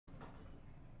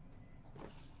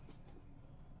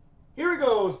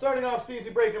go. Starting off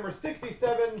CNC break number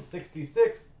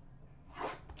 6766.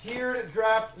 Tiered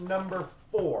draft number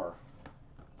 4.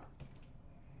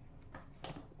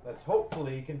 Let's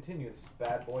hopefully continue this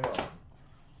bad boy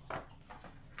on.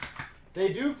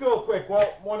 They do fill quick.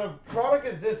 Well, when a product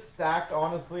is this stacked,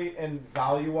 honestly, and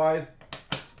value-wise,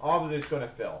 obviously it's going to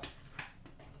fill.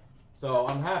 So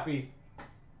I'm happy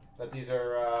that these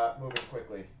are moving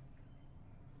quickly.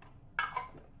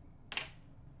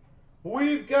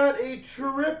 We've got a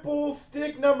triple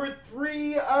stick number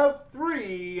 3 of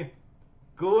 3.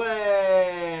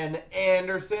 Glenn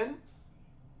Anderson.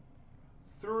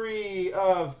 3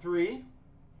 of 3.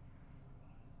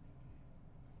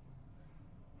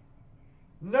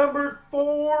 Number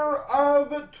 4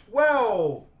 of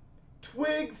 12.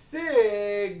 Twig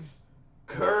Sigs.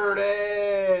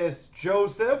 Curtis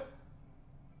Joseph.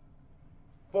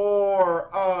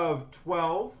 4 of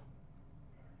 12.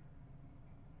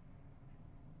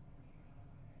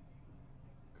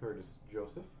 Curtis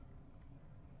Joseph.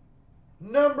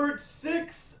 Numbered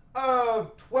 6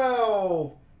 of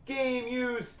 12. Game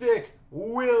used stick,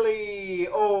 Willie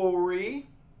O'Ree.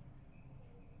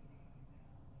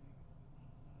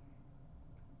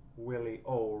 Willie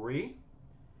O'Ree.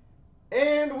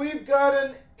 And we've got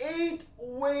an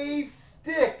 8-way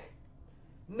stick.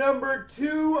 Number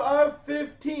 2 of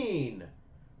 15.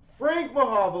 Frank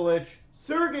Mahovlich,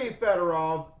 Sergey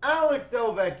Fedorov, Alex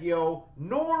Delvecchio,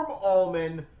 Norm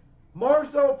Allman,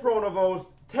 Marcel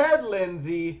Pronovost, Ted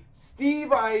Lindsay, Steve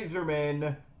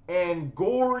Yzerman, and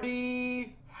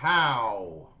Gordie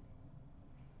Howe.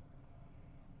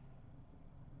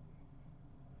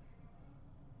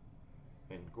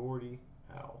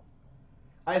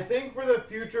 I think for the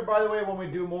future, by the way, when we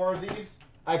do more of these,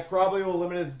 I probably will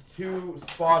limit it to 2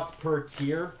 spots per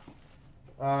tier.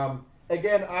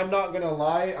 Again, I'm not going to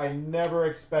lie. I never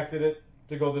expected it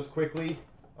to go this quickly.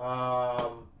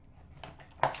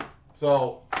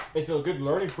 So it's a good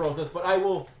learning process, but I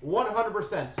will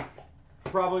 100%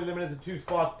 probably limit it to 2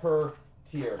 spots per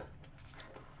tier.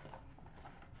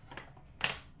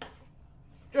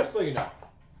 Just so you know.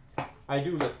 I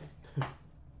do listen.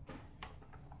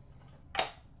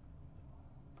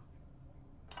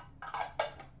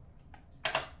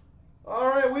 All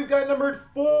right, we've got numbered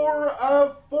 4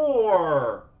 of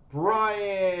 4.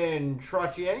 Brian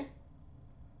Trottier.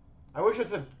 I wish it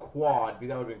said quad, because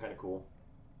that would have been kind of cool.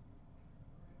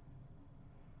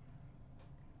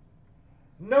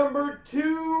 Number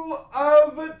 2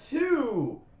 of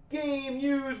 2. Game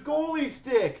used goalie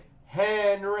stick,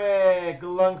 Henrik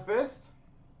Lundqvist.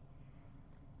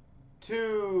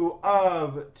 2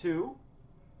 of 2.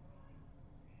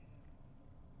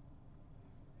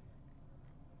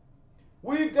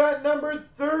 We've got number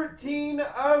 13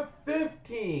 of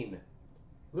 15.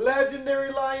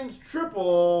 Legendary Lines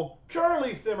triple,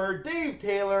 Charlie Simmer, Dave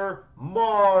Taylor,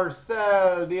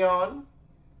 Marcel Dion.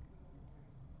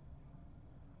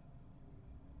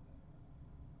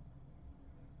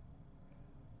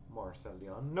 Marcel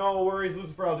Dion. No worries,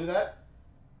 Lucifer, I'll do that.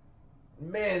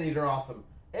 Man, these are awesome.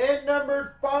 And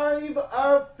number 5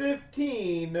 of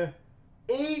 15,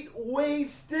 8-way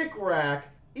stick rack,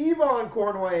 Yvonne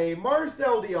Cornway,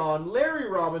 Marcel Dion,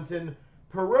 Larry Robinson,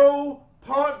 Perot,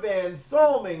 Potvin,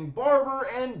 Salming, Barber,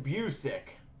 and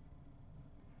Busick.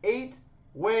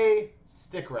 8-way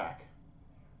stick rack.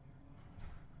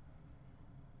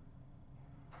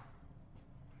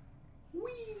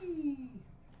 Whee!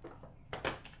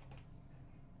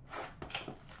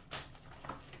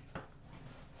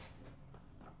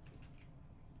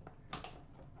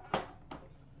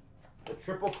 The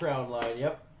Triple Crown line,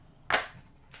 yep.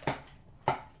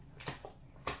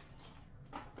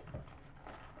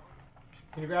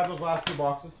 Can you grab those last 2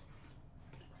 boxes?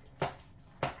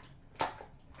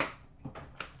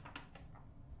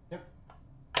 Yep.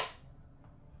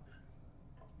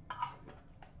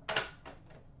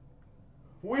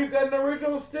 We've got an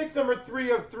original sticks, number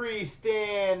 3 of 3,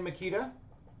 Stan Mikita.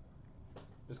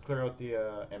 Just clear out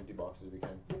the empty boxes if you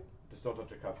can. Just don't touch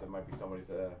your cups. That might be somebody's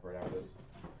right after this.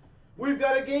 We've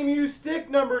got a game used stick,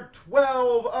 number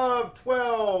 12 of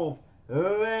 12,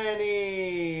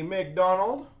 Lanny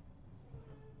McDonald.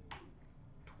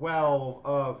 12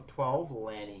 of 12,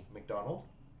 Lanny McDonald.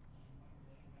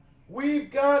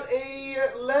 We've got a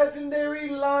Legendary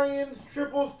Lions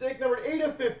triple stick, number 8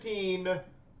 of 15,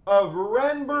 of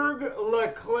Renberg,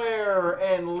 Leclerc,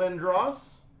 and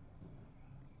Lindros.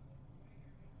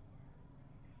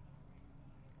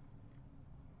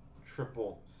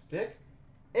 Triple stick.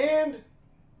 And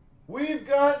we've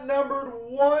got numbered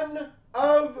 1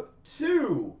 of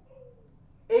 2,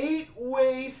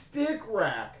 8-way stick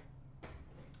rack.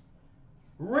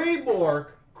 Ray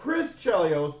Bork, Chris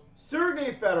Chelios,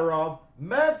 Sergei Fedorov,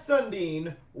 Matt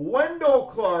Sundin, Wendell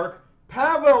Clark,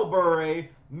 Pavel Bure,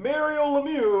 Mario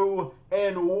Lemieux,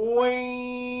 and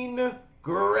Wayne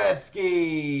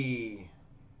Gretzky.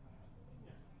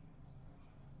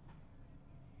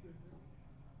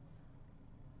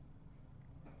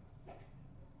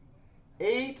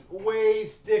 Eight-way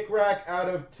stick rack out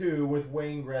of 2 with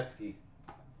Wayne Gretzky.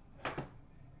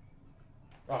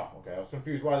 Oh, okay. I was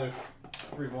confused why there's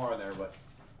 3 more in there, but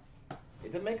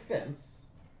it did make sense.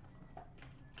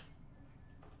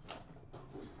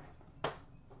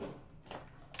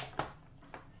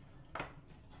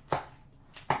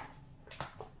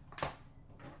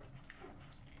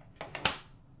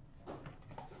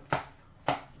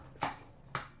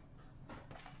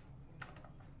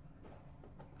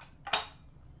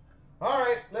 All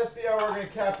right, let's see how we're going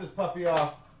to cap this puppy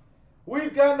off.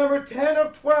 We've got number 10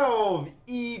 of 12,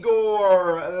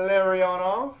 Igor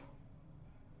Larionov.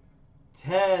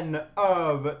 10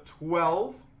 of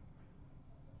 12.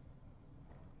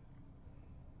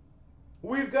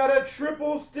 We've got a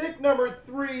triple stick, number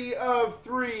 3 of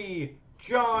 3,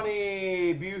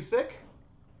 Johnny Busick.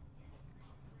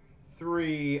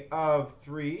 3 of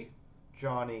 3,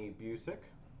 Johnny Busick.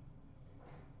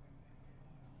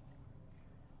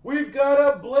 We've got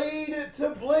a blade to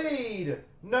blade,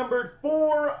 numbered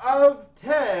 4 of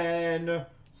 10,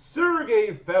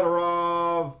 Sergei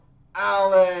Fedorov,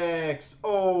 Alex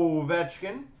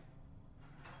Ovechkin.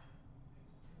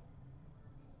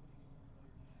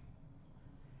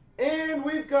 And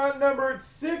we've got numbered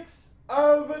 6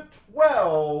 of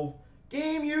 12,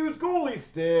 game used goalie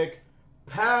stick,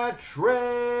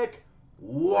 Patrick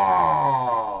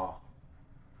Waugh.